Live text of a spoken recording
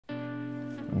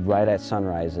right at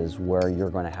sunrise is where you're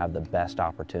going to have the best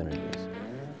opportunities.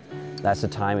 That's the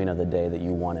timing of the day that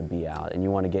you want to be out, and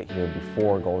you want to get here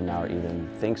before golden hour even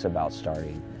thinks about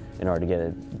starting in order to get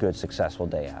a good, successful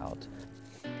day out.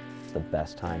 It's the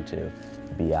best time to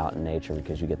be out in nature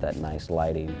because you get that nice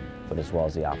lighting, but as well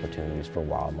as the opportunities for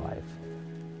wildlife.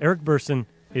 Eric Burson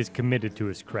is committed to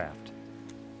his craft.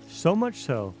 So much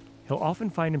so, he'll often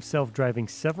find himself driving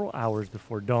several hours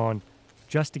before dawn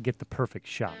just to get the perfect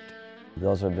shot.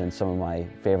 Those have been some of my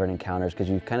favorite encounters because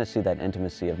you kind of see that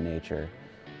intimacy of nature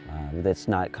that's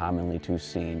not commonly too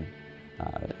seen.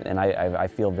 And I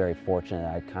feel very fortunate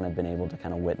I've kind of been able to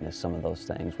kind of witness some of those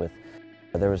things.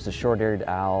 There was the short-eared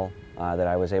owl that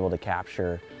I was able to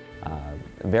capture,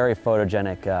 a very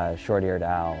photogenic short-eared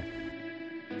owl.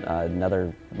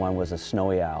 Another one was a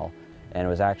snowy owl, and it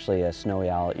was actually a snowy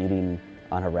owl eating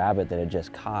on a rabbit that had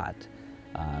just caught.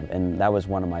 And that was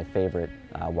one of my favorite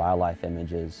wildlife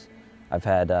images. I've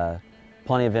had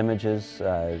plenty of images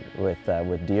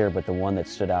with deer, but the one that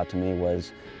stood out to me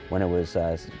was when it was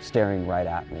staring right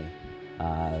at me,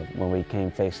 when we came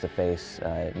face to face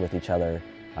with each other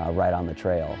right on the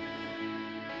trail.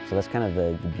 So that's kind of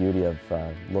the beauty of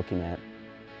looking at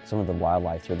some of the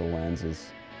wildlife through the lens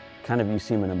is kind of you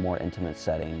see them in a more intimate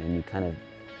setting, and you kind of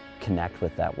connect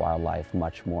with that wildlife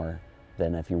much more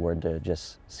than if you were to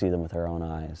just see them with our own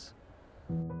eyes.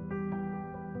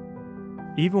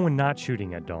 Even when not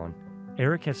shooting at dawn,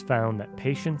 Eric has found that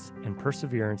patience and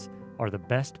perseverance are the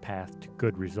best path to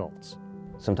good results.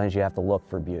 Sometimes you have to look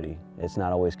for beauty. It's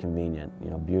not always convenient. You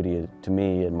know, beauty, to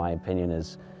me, in my opinion,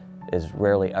 is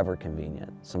rarely ever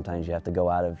convenient. Sometimes you have to go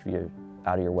out of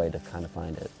your way to kind of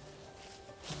find it.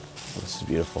 This is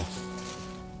beautiful.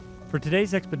 For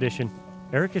today's expedition,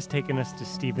 Eric has taken us to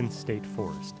Stevens State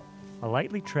Forest, a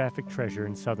lightly trafficked treasure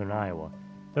in southern Iowa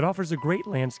that offers a great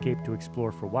landscape to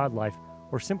explore for wildlife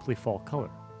or simply fall color.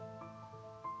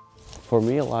 For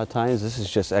me, a lot of times, this is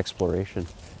just exploration.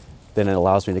 Then it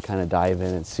allows me to kind of dive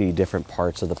in and see different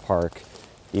parts of the park,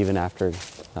 even after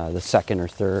the second or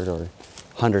third or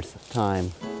 100th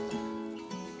time.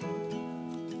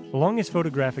 Along his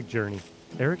photographic journey,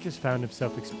 Eric has found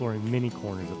himself exploring many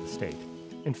corners of the state.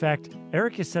 In fact,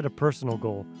 Eric has set a personal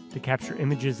goal to capture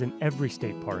images in every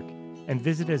state park and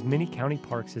visit as many county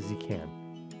parks as he can.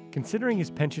 Considering his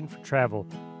penchant for travel,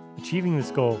 achieving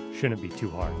this goal shouldn't be too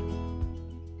hard.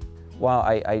 While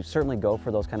I certainly go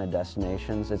for those kind of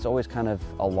destinations, it's always kind of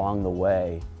along the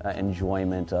way,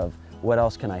 enjoyment of what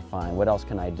else can I find, what else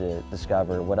can I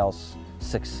discover, what else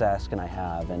success can I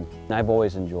have, and I've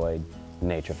always enjoyed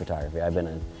nature photography. I've been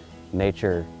a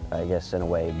nature, I guess in a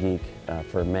way, geek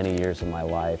for many years of my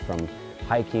life, from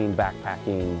hiking,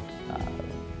 backpacking,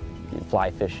 fly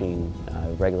fishing,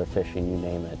 regular fishing, you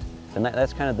name it. And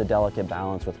that's kind of the delicate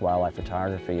balance with wildlife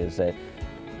photography, is that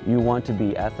you want to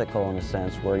be ethical in a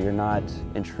sense where you're not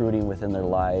intruding within their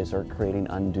lives or creating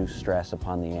undue stress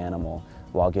upon the animal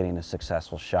while getting a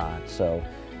successful shot. So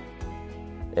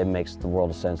it makes the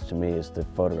world of sense to me is to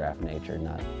photograph nature,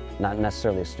 not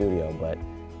necessarily a studio, but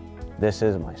this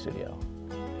is my studio.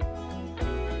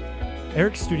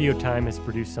 Eric's studio time has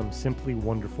produced some simply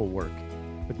wonderful work,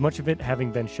 with much of it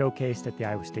having been showcased at the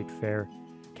Iowa State Fair,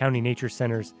 county nature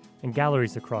centers, and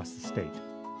galleries across the state.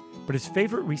 But his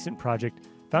favorite recent project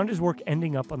found his work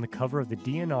ending up on the cover of the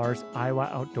DNR's Iowa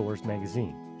Outdoors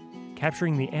magazine,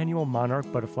 capturing the annual monarch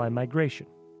butterfly migration.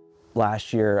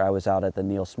 Last year I was out at the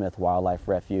Neil Smith Wildlife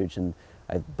Refuge, and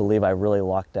I believe I really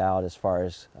lucked out as far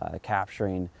as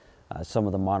capturing some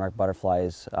of the monarch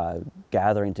butterflies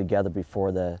gathering together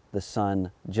before the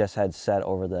sun just had set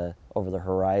over the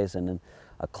horizon, and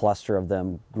a cluster of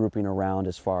them grouping around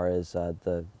as far as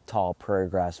the tall prairie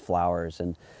grass flowers.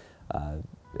 And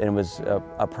it was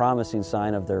a promising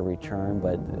sign of their return,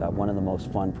 but one of the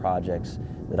most fun projects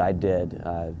that I did,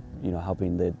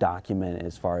 helping to document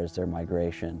as far as their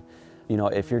migration. You know,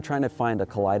 if you're trying to find a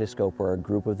kaleidoscope or a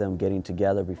group of them getting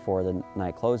together before the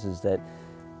night closes, that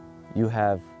you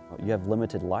have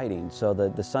limited lighting. So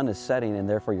the sun is setting, and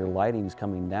therefore your lighting is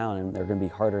coming down, and they're going to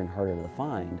be harder and harder to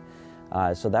find.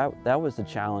 So that was the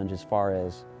challenge as far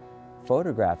as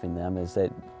photographing them, is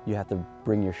that you have to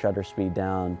bring your shutter speed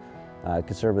down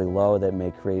considerably low. That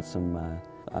may create some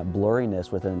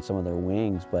blurriness within some of their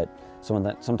wings, but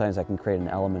sometimes that can create an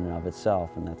element in of itself,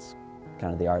 and that's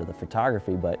kind of the art of the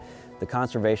photography. But the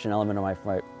conservation element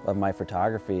of my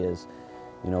photography is,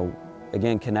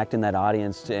 again, connecting that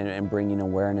audience and bringing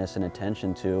awareness and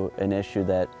attention to an issue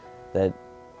that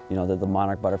the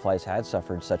monarch butterflies had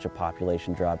suffered such a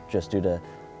population drop just due to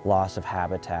loss of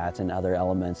habitats and other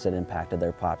elements that impacted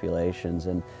their populations.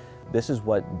 And this is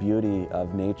what beauty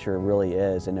of nature really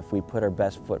is, and if we put our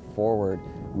best foot forward,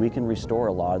 we can restore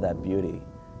a lot of that beauty.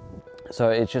 So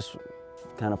it's just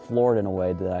kind of floored in a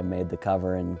way that I made the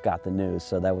cover and got the news,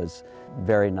 so that was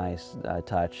very nice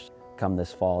touch come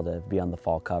this fall to be on the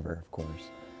fall cover, of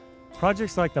course.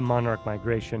 Projects like the monarch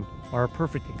migration are a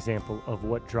perfect example of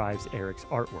what drives Eric's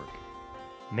artwork.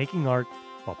 Making art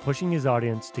while pushing his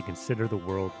audience to consider the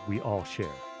world we all share.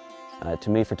 To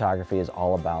me, photography is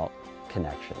all about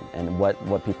connection and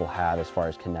what people have as far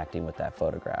as connecting with that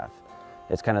photograph.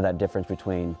 It's kind of that difference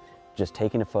between just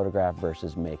taking a photograph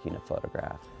versus making a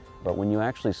photograph. But when you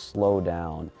actually slow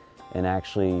down and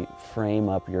actually frame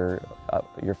up your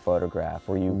photograph,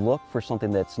 where you look for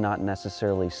something that's not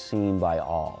necessarily seen by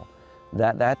all,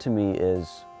 that to me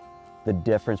is the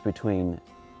difference between,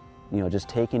 just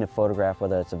taking a photograph,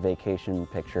 whether it's a vacation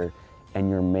picture, and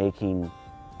you're making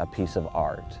a piece of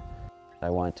art. I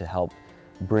want to help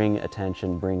bring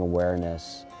attention, bring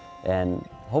awareness, and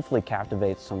hopefully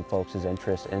captivate some folks'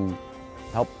 interest and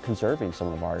help conserving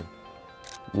some of our,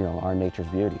 our nature's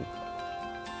beauty.